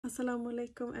Assalamu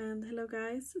alaikum and hello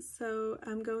guys. So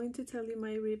I'm going to tell you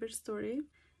my Revert story.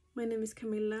 My name is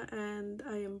Camilla and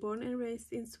I am born and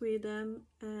raised in Sweden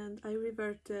and I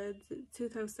reverted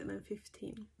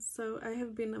 2015. So I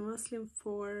have been a Muslim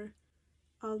for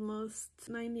almost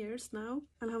 9 years now.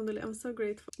 Alhamdulillah, I'm so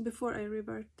grateful. Before I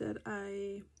reverted,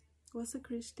 I was a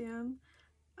Christian.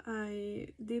 I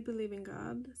did believe in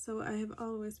God, so I have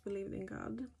always believed in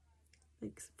God,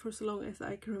 like for so long as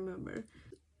I can remember.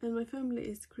 And my family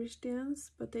is Christians,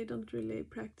 but they don't really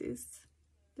practice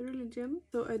the religion.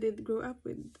 So I did grow up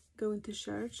with going to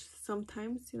church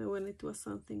sometimes, when it was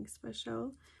something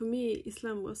special. For me,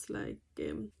 Islam was like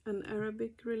an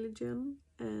Arabic religion,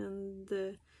 and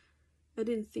I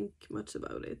didn't think much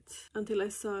about it until I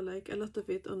saw like a lot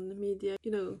of it on the media,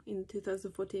 in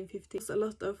 2014-15. There's a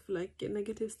lot of like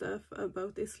negative stuff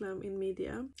about Islam in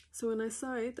media. So when I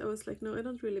saw it, I was like, no, I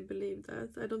don't really believe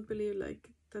that. I don't believe like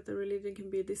that a religion can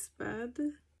be this bad.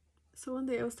 So one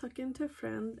day I was talking to a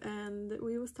friend and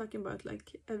we was talking about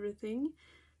like everything,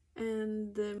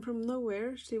 and from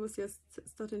nowhere she was just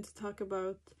starting to talk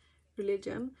about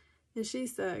religion, and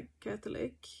she's a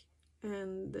Catholic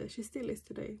and she still is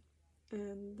today,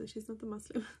 and she's not a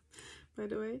Muslim by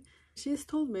the way. She's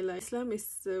told me like Islam is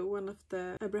one of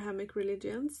the Abrahamic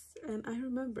religions, and I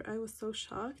remember I was so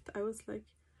shocked. I was like,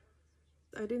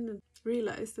 I didn't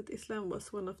realize that Islam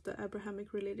was one of the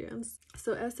Abrahamic religions.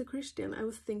 So as a Christian, I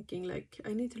was thinking like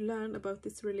I need to learn about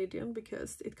this religion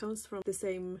because it comes from the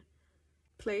same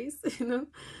place,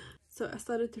 So I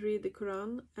started to read the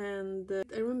Quran, and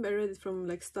I remember I read it from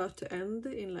like start to end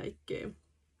in like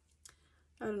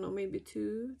I don't know, maybe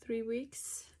 2-3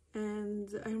 weeks. And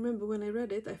I remember when I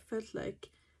read it, I felt like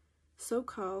so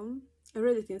calm. I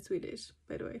read it in Swedish,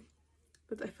 by the way,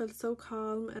 but I felt so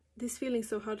calm, and this feeling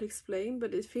so hard to explain,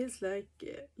 but it feels like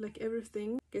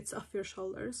everything gets off your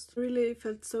shoulders. I really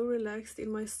felt so relaxed in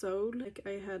my soul, like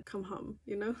I had come home,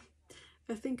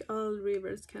 I think all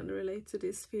readers can relate to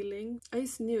this feeling. I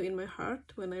just knew in my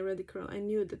heart when I read the Quran, I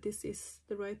knew that this is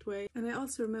the right way. And I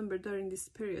also remember during this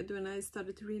period when I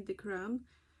started to read the Quran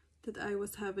that I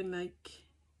was having like,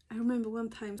 I remember one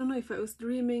time, I don't know if I was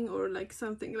dreaming or like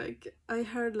something, like I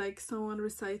heard like someone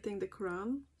reciting the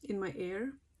Quran in my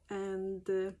ear, and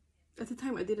at the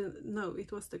time I didn't know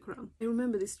it was the Quran. I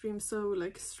remember this dream so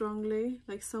like strongly,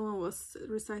 like someone was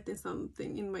reciting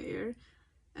something in my ear,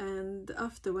 and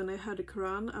after when I heard the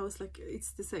Quran I was like,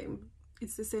 it's the same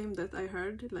that I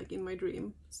heard like in my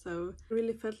dream. So I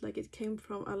really felt like it came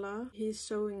from Allah. He's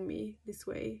showing me this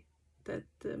way that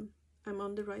I'm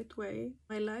on the right way.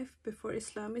 My life before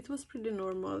Islam, it was pretty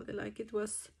normal. Like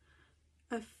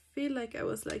I feel like I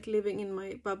was like living in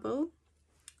my bubble,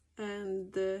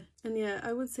 and yeah,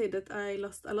 I would say that I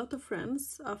lost a lot of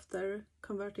friends after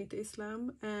converting to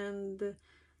Islam, and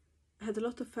I had a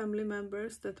lot of family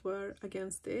members that were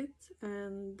against it,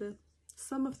 and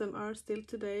some of them are still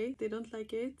today. They don't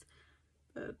like it,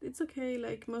 but it's okay,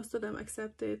 like most of them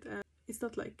accept it, and it's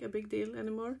not like a big deal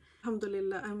anymore.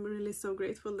 Alhamdulillah, I'm really so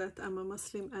grateful that I'm a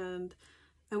Muslim, and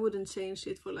I wouldn't change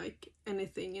it for like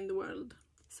anything in the world.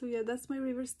 So yeah, that's my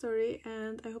Revert story,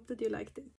 and I hope that you liked it.